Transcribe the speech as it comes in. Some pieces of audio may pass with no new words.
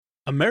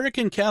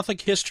American Catholic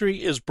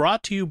History is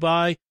brought to you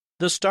by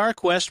the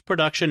StarQuest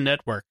Production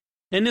Network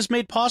and is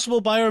made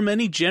possible by our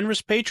many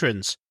generous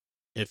patrons.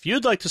 If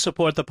you'd like to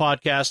support the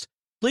podcast,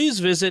 please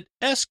visit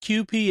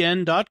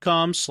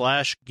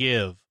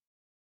sqpn.com/give.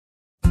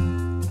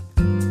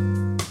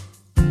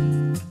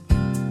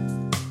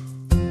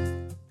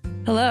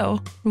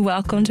 Hello,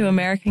 welcome to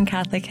American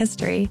Catholic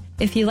History.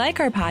 If you like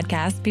our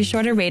podcast, be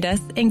sure to rate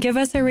us and give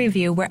us a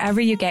review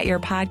wherever you get your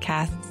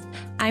podcasts.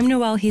 I'm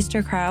Noelle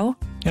Heaster-Crow.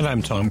 And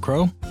I'm Tom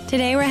Crow.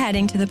 Today we're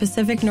heading to the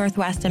Pacific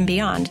Northwest and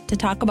beyond to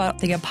talk about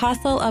the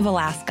Apostle of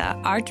Alaska,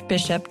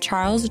 Archbishop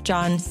Charles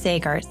John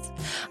Sagers.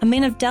 A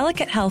man of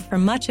delicate health for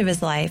much of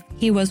his life,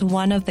 he was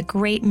one of the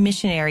great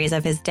missionaries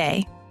of his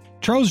day.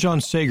 Charles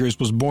John Sagers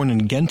was born in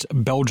Ghent,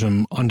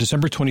 Belgium on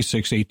December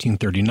 26,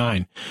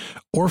 1839.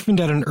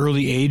 Orphaned at an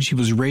early age, he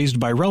was raised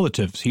by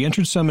relatives. He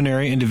entered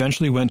seminary and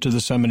eventually went to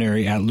the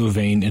seminary at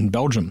Louvain in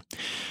Belgium.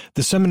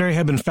 The seminary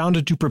had been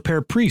founded to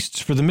prepare priests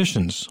for the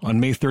missions.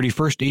 On May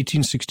 31,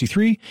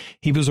 1863,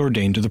 he was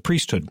ordained to the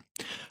priesthood.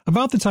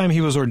 About the time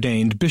he was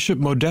ordained, Bishop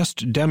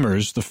Modeste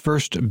Demers, the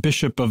first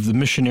bishop of the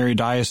missionary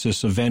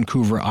diocese of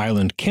Vancouver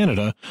Island,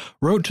 Canada,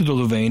 wrote to the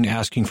Louvain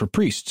asking for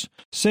priests.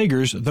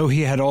 Sagers, though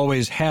he had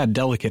always had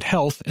delicate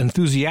health,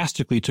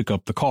 enthusiastically took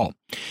up the call.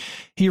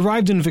 He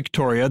arrived in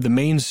Victoria, the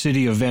main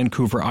city of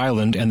Vancouver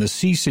Island and the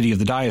sea city of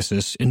the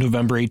diocese, in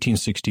November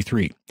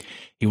 1863.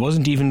 He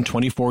wasn't even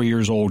 24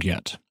 years old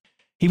yet.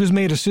 He was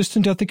made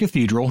assistant at the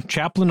cathedral,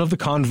 chaplain of the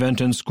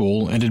convent and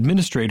school, and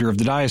administrator of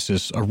the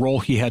diocese, a role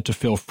he had to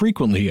fill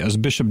frequently as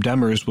Bishop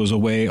Demers was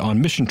away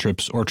on mission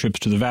trips or trips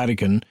to the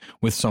Vatican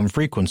with some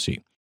frequency.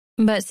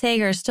 But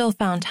Sagers still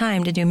found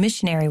time to do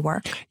missionary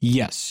work.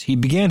 Yes, he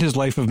began his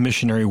life of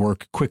missionary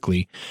work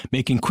quickly,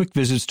 making quick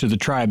visits to the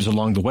tribes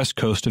along the west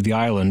coast of the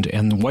island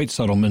and the white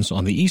settlements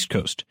on the east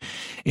coast.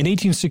 In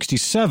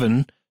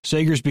 1867,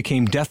 Sagers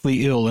became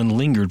deathly ill and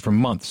lingered for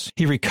months.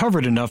 He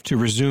recovered enough to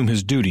resume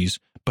his duties,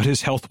 but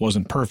his health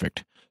wasn't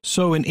perfect.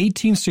 So in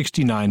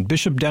 1869,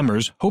 Bishop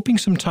Demers, hoping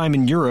some time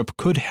in Europe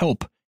could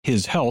help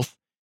his health,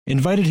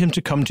 invited him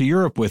to come to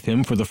Europe with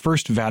him for the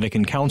First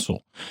Vatican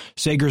Council.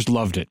 Sagers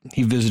loved it.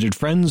 He visited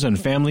friends and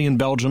family in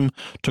Belgium,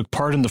 took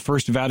part in the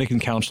First Vatican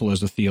Council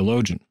as a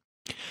theologian.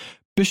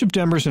 Bishop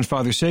Demers and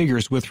Father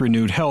Sagers, with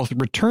renewed health,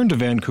 returned to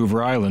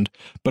Vancouver Island,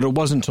 but it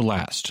wasn't to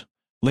last.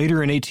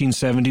 Later in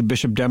 1870,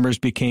 Bishop Demers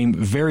became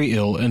very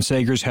ill and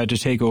Sagers had to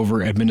take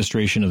over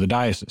administration of the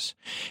diocese.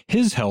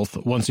 His health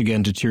once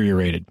again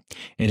deteriorated,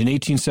 and in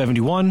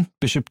 1871,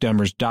 Bishop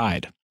Demers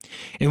died.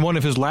 In one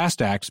of his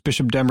last acts,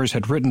 Bishop Demers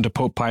had written to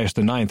Pope Pius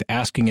IX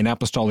asking an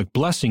apostolic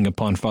blessing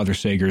upon Father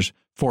Sagers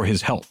for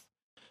his health.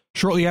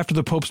 Shortly after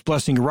the Pope's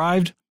blessing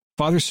arrived,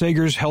 Father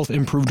Sagers' health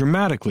improved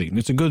dramatically.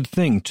 It's a good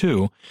thing,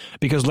 too,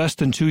 because less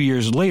than 2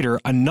 years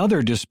later,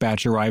 another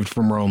dispatch arrived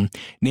from Rome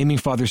naming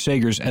Father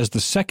Sagers as the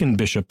second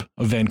bishop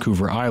of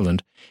Vancouver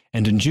Island,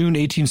 and in June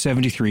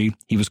 1873,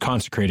 he was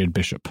consecrated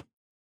bishop.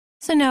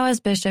 So now as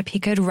bishop, he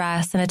could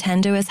rest and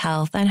attend to his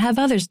health and have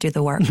others do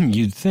the work.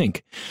 You'd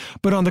think.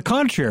 But on the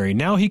contrary,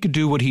 now he could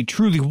do what he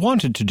truly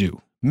wanted to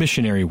do,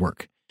 missionary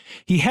work.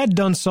 He had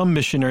done some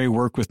missionary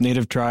work with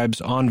native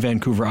tribes on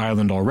Vancouver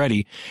Island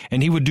already,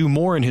 and he would do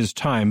more in his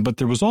time, but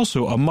there was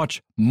also a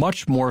much,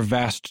 much more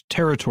vast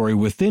territory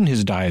within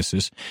his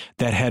diocese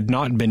that had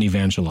not been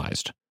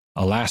evangelized,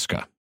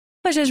 Alaska.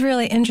 Which is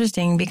really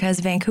interesting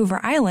because Vancouver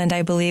Island,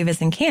 I believe,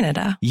 is in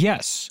Canada.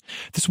 Yes.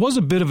 This was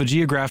a bit of a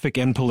geographic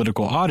and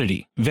political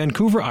oddity.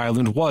 Vancouver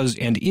Island was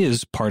and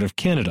is part of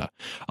Canada.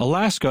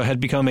 Alaska had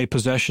become a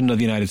possession of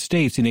the United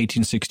States in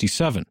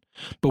 1867.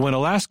 But when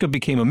Alaska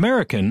became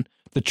American,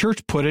 the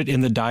church put it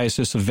in the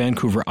Diocese of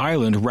Vancouver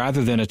Island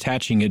rather than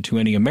attaching it to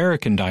any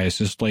American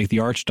diocese like the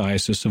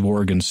Archdiocese of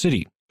Oregon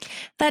City.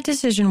 That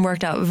decision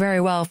worked out very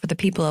well for the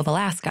people of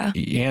Alaska.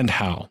 And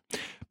how?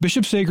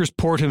 Bishop Sagers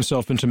poured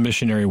himself into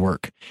missionary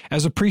work.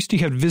 As a priest, he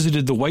had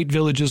visited the white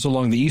villages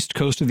along the east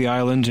coast of the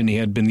island, and he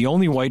had been the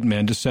only white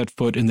man to set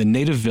foot in the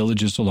native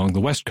villages along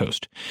the west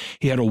coast.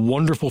 He had a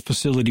wonderful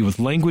facility with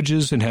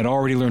languages and had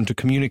already learned to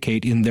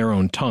communicate in their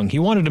own tongue. He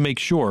wanted to make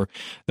sure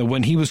that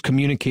when he was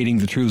communicating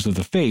the truths of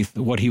the faith,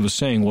 what he was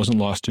saying wasn't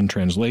lost in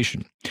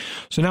translation.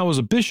 So now as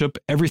a bishop,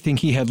 everything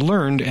he had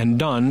learned and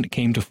done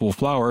came to full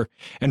flower,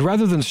 and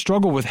rather than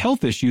struggle with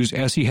health issues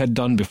as he had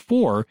done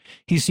before,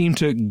 he seemed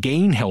to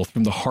gain health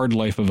from the hard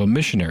life of a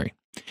missionary.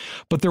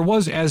 But there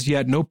was as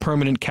yet no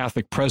permanent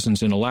Catholic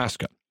presence in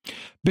Alaska.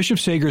 Bishop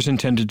Sagers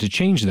intended to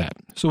change that.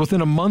 So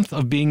within a month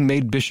of being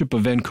made Bishop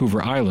of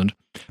Vancouver Island,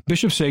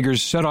 Bishop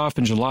Sagers set off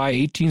in July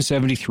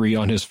 1873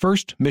 on his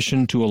first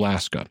mission to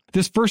Alaska.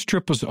 This first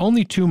trip was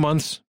only 2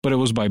 months, but it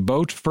was by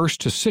boat,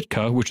 first to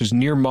Sitka, which is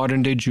near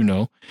modern-day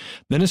Juneau,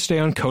 then a stay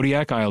on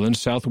Kodiak Island,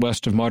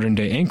 southwest of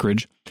modern-day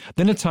Anchorage,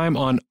 then a time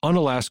on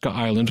Unalaska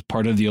Island,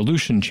 part of the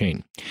Aleutian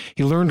chain.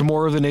 He learned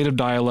more of the native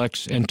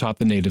dialects and taught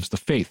the natives the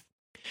faith.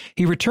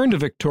 He returned to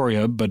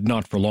Victoria, but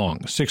not for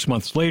long. 6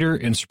 months later,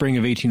 in spring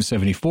of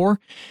 1874,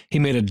 he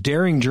made a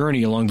daring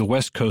journey along the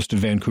west coast of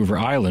Vancouver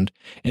Island,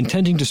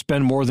 intending to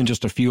spend more than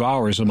just a few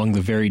hours among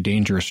the very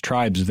dangerous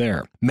tribes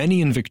there.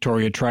 Many in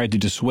Victoria tried to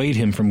dissuade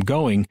him from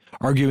going,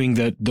 arguing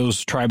that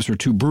those tribes were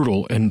too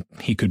brutal and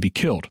he could be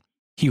killed.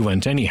 He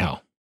went anyhow.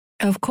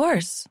 Of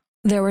course.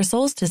 There were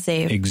souls to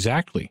save.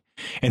 Exactly.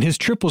 And his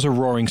trip was a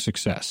roaring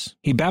success.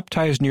 He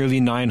baptized nearly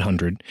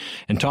 900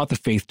 and taught the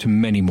faith to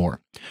many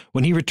more.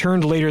 When he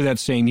returned later that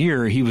same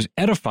year, he was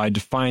edified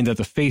to find that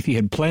the faith he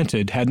had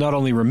planted had not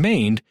only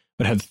remained,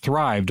 but had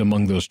thrived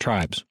among those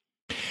tribes.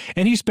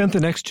 And he spent the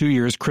next 2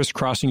 years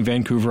crisscrossing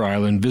Vancouver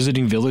Island,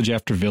 visiting village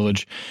after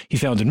village. He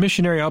founded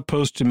missionary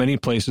outposts in many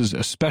places,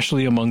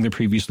 especially among the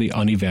previously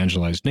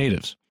unevangelized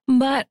natives.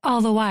 But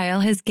all the while,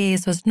 his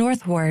gaze was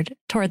northward,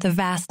 toward the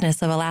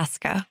vastness of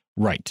Alaska.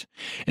 Right.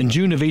 In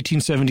June of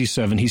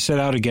 1877, he set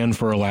out again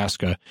for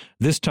Alaska,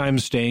 this time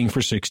staying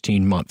for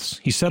 16 months.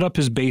 He set up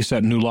his base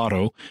at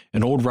Nulato,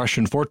 an old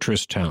Russian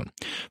fortress town.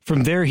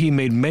 From there, he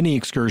made many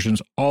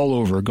excursions all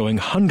over, going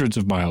hundreds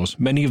of miles,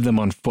 many of them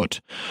on foot,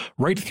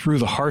 right through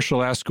the harsh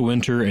Alaska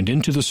winter and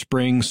into the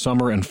spring,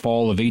 summer, and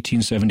fall of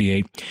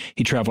 1878.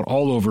 He traveled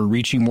all over,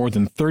 reaching more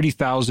than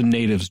 30,000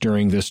 natives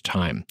during this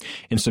time.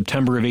 In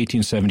September of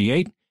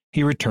 1878,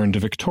 he returned to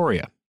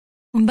Victoria.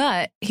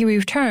 But he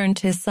returned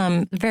to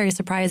some very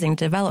surprising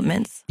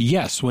developments.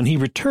 Yes, when he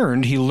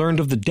returned, he learned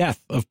of the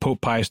death of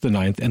Pope Pius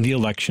IX and the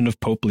election of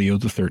Pope Leo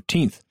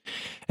XIII.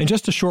 And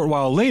just a short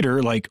while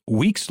later, like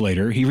weeks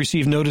later, he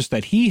received notice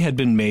that he had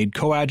been made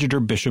coadjutor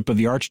bishop of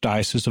the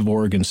Archdiocese of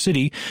Oregon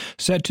City,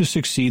 set to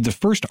succeed the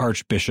first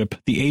archbishop,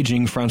 the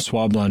aging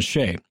Francois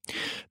Blanchet.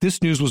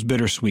 This news was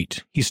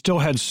bittersweet. He still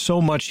had so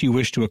much he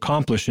wished to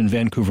accomplish in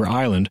Vancouver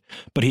Island,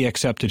 but he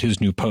accepted his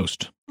new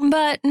post.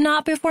 But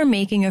not before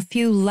making a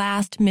few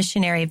last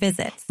missionary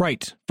visits.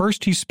 Right.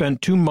 First, he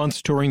spent 2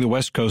 months touring the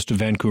west coast of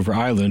Vancouver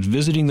Island,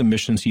 visiting the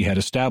missions he had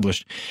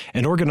established,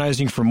 and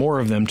organizing for more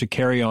of them to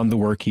carry on the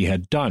work he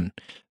had done.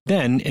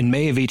 Then, in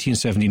May of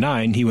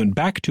 1879, he went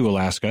back to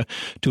Alaska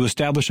to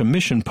establish a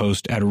mission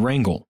post at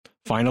Wrangell.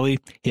 Finally,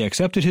 he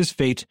accepted his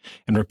fate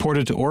and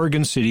reported to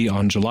Oregon City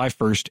on July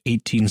 1st,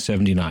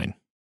 1879.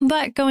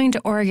 But going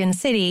to Oregon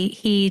City,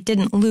 he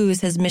didn't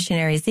lose his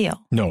missionary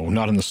zeal. No,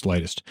 not in the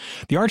slightest.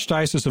 The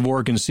Archdiocese of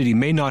Oregon City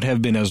may not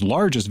have been as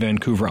large as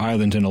Vancouver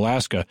Island in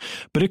Alaska,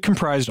 but it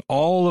comprised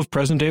all of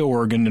present-day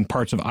Oregon and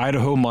parts of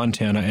Idaho,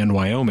 Montana, and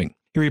Wyoming.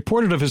 He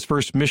reported of his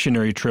first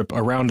missionary trip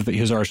around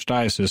his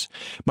archdiocese.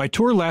 My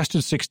tour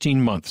lasted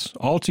 16 months.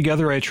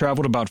 Altogether, I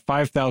traveled about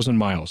 5,000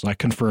 miles. I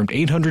confirmed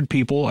 800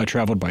 people. I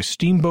traveled by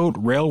steamboat,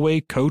 railway,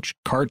 coach,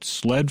 cart,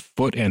 sled,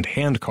 foot, and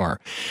handcar.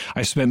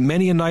 I spent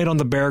many a night on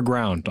the bare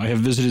ground. I have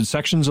visited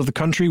sections of the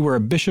country where a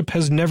bishop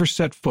has never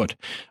set foot.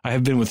 I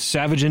have been with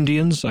savage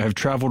Indians. I have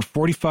traveled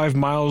 45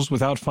 miles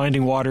without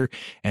finding water.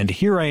 And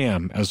here I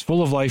am, as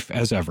full of life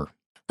as ever.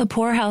 The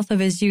poor health of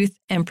his youth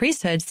and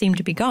priesthood seemed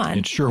to be gone.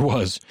 It sure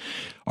was.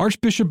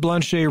 Archbishop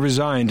Blanchet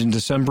resigned in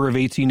December of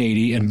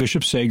 1880, and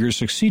Bishop Sagers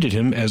succeeded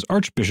him as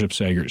Archbishop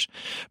Sagers.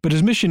 But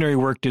his missionary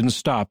work didn't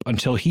stop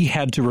until he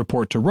had to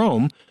report to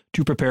Rome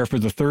to prepare for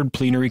the Third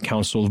Plenary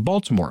Council of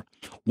Baltimore.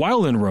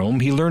 While in Rome,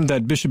 he learned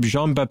that Bishop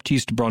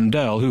Jean-Baptiste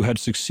Brondel, who had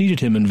succeeded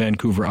him in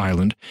Vancouver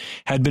Island,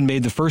 had been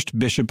made the first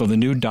bishop of the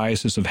new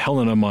Diocese of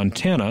Helena,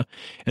 Montana,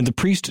 and the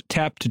priest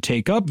tapped to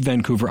take up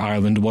Vancouver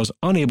Island was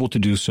unable to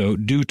do so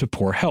due to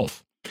poor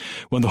health.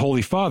 When the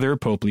Holy Father,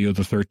 Pope Leo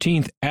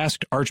XIII,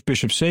 asked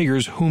Archbishop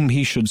Sagers whom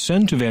he should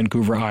send to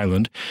Vancouver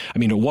Island,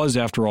 it was,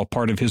 after all,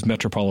 part of his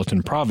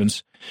metropolitan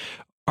province,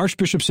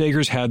 Archbishop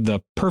Sagers had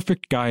the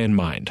perfect guy in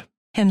mind.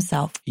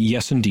 Himself.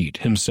 Yes, indeed,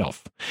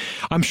 himself.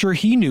 I'm sure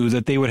he knew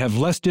that they would have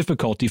less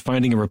difficulty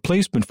finding a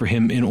replacement for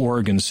him in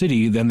Oregon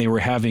City than they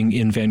were having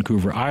in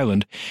Vancouver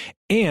Island,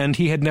 and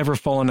he had never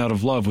fallen out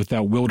of love with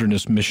that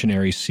wilderness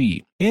missionary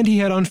see. And he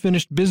had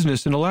unfinished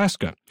business in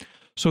Alaska.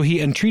 So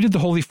he entreated the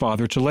Holy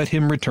Father to let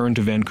him return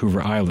to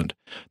Vancouver Island.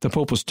 The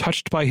Pope was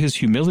touched by his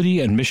humility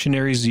and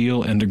missionary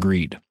zeal and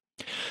agreed.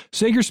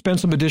 Sagers spent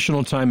some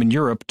additional time in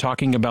Europe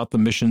talking about the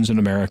missions in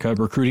America,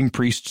 recruiting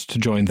priests to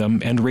join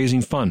them, and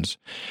raising funds.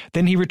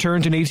 Then he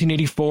returned in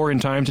 1884 in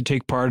time to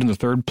take part in the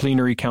Third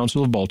Plenary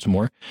Council of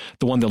Baltimore,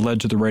 the one that led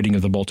to the writing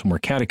of the Baltimore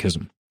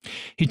Catechism.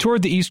 He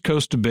toured the East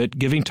Coast a bit,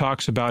 giving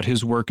talks about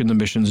his work in the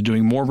missions,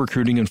 doing more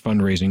recruiting and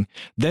fundraising,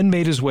 then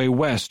made his way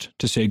west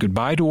to say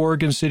goodbye to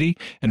Oregon City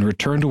and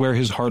return to where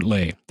his heart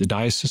lay, the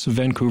Diocese of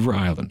Vancouver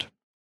Island.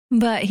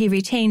 But he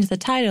retained the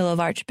title of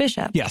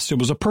Archbishop. Yes, it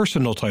was a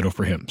personal title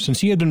for him. Since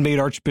he had been made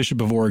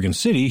Archbishop of Oregon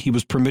City, he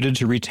was permitted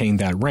to retain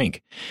that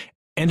rank.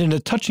 And in a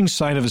touching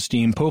sign of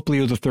esteem, Pope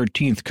Leo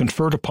XIII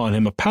conferred upon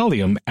him a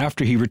pallium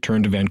after he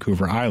returned to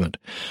Vancouver Island.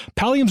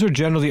 Palliums are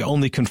generally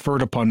only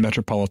conferred upon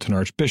metropolitan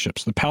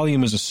archbishops. The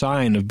pallium is a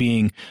sign of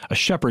being a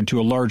shepherd to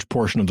a large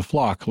portion of the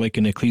flock, like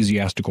an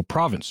ecclesiastical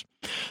province.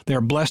 They are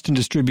blessed and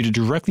distributed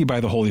directly by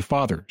the Holy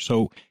Father.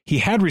 So he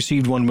had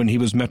received one when he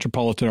was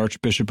Metropolitan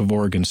Archbishop of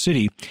Oregon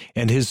City,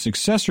 and his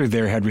successor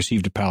there had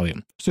received a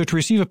pallium. So to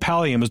receive a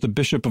pallium as the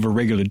bishop of a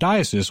regular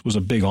diocese was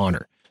a big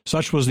honor.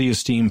 Such was the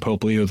esteem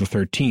Pope Leo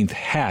XIII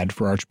had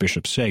for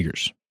Archbishop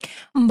Sagers.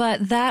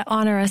 But that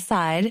honor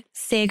aside,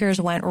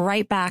 Sagers went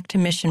right back to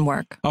mission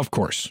work. Of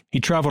course. He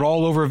traveled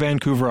all over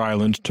Vancouver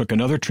Island, took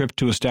another trip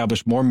to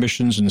establish more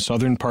missions in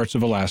southern parts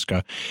of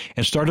Alaska,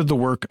 and started the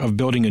work of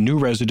building a new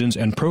residence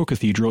and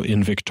pro-cathedral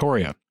in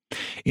Victoria.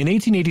 In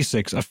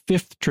 1886, a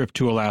fifth trip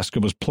to Alaska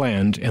was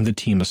planned and the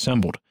team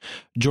assembled.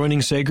 Joining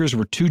Sagers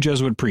were two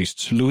Jesuit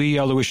priests, Louis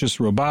Aloysius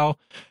Robault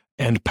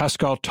and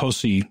Pascal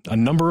Tosi, a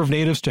number of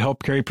natives to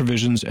help carry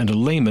provisions, and a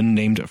layman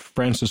named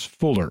Francis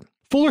Fuller.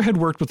 Fuller had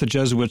worked with the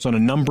Jesuits on a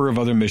number of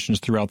other missions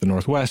throughout the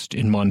Northwest,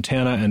 in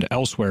Montana and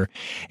elsewhere,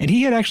 and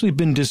he had actually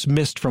been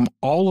dismissed from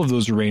all of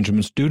those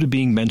arrangements due to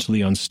being mentally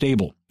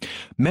unstable.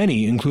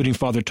 Many, including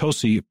Father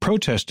Tosi,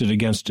 protested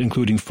against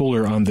including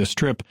Fuller on this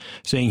trip,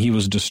 saying he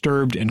was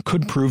disturbed and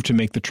could prove to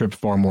make the trip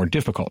far more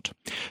difficult.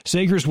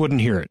 Sagers wouldn't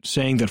hear it,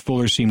 saying that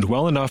Fuller seemed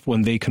well enough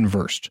when they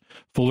conversed.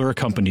 Fuller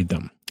accompanied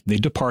them. They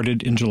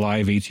departed in July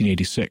of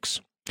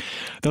 1886.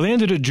 They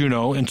landed at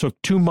Juneau and took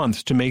 2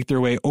 months to make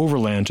their way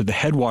overland to the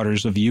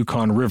headwaters of the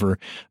Yukon River,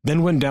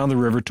 then went down the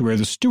river to where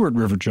the Stewart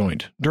River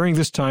joined. During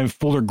this time,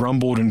 Fuller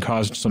grumbled and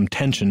caused some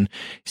tension,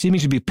 seeming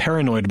to be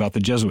paranoid about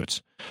the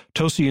Jesuits.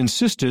 Tosi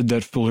insisted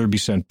that Fuller be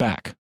sent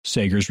back.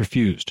 Sagers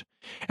refused.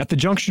 At the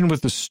junction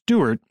with the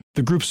Stewart,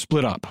 the group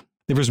split up.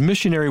 There was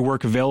missionary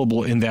work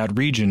available in that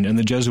region, and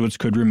the Jesuits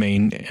could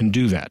remain and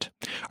do that.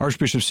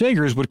 Archbishop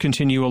Sagers would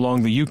continue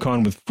along the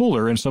Yukon with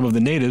Fuller and some of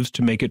the natives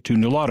to make it to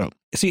Nulato.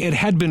 See, it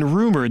had been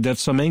rumored that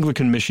some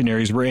Anglican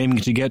missionaries were aiming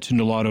to get to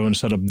Nulato and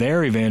set up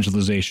their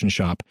evangelization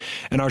shop,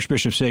 and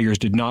Archbishop Sagers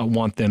did not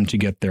want them to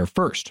get there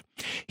first.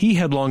 He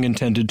had long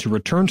intended to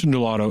return to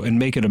Nulato and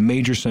make it a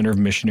major center of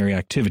missionary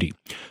activity.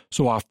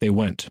 So off they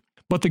went.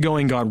 But the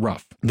going got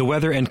rough. The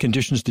weather and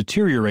conditions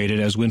deteriorated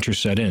as winter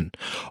set in.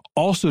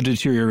 Also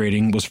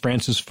deteriorating was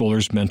Francis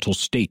Fuller's mental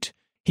state.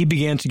 He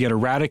began to get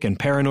erratic and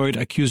paranoid,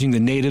 accusing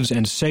the natives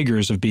and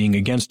Sagers of being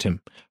against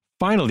him.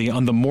 Finally,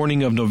 on the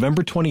morning of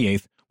November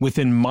 28th,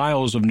 within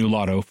miles of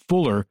Nulato,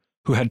 Fuller,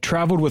 who had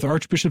traveled with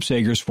Archbishop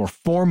Sagers for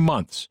 4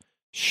 months,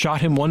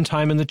 shot him one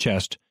time in the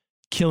chest,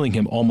 killing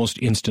him almost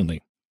instantly.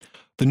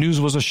 The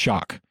news was a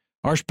shock.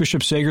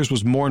 Archbishop Sagers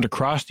was mourned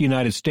across the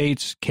United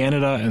States,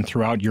 Canada, and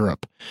throughout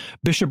Europe.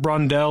 Bishop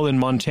Rondell in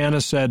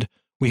Montana said,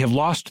 "We have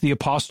lost the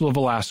Apostle of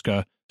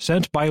Alaska,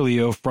 sent by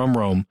Leo from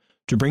Rome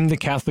to bring the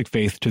Catholic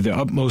faith to the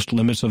utmost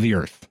limits of the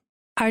earth."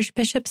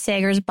 Archbishop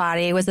Sagers'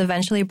 body was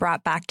eventually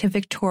brought back to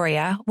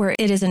Victoria, where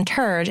it is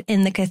interred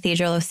in the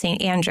Cathedral of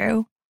St.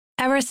 Andrew.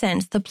 Ever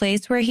since, the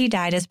place where he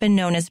died has been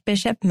known as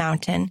Bishop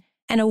Mountain,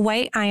 and a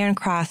white iron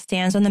cross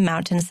stands on the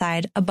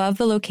mountainside above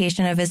the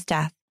location of his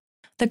death.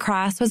 The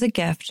cross was a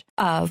gift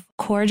of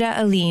Coeur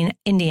d'Alene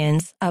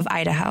Indians of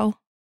Idaho.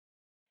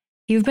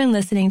 You've been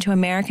listening to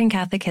American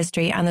Catholic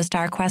History on the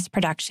StarQuest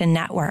Production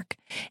Network.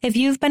 If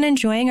you've been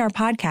enjoying our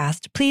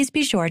podcast, please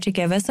be sure to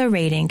give us a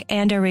rating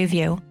and a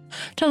review.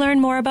 To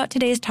learn more about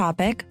today's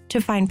topic,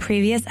 to find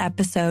previous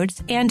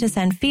episodes, and to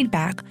send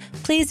feedback,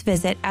 please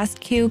visit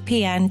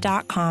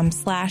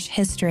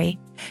sqpn.com/history.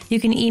 You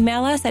can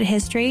email us at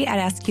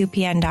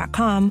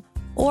history@sqpn.com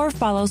or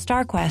follow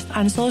StarQuest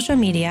on social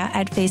media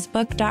at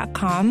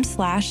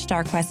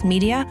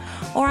facebook.com/StarQuestMedia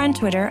or on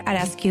Twitter at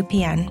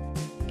SQPN.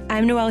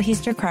 I'm Noelle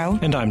Heaster-Crowe.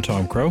 And I'm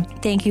Tom Crow.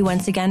 Thank you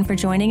once again for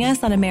joining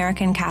us on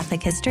American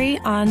Catholic History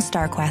on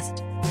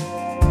StarQuest.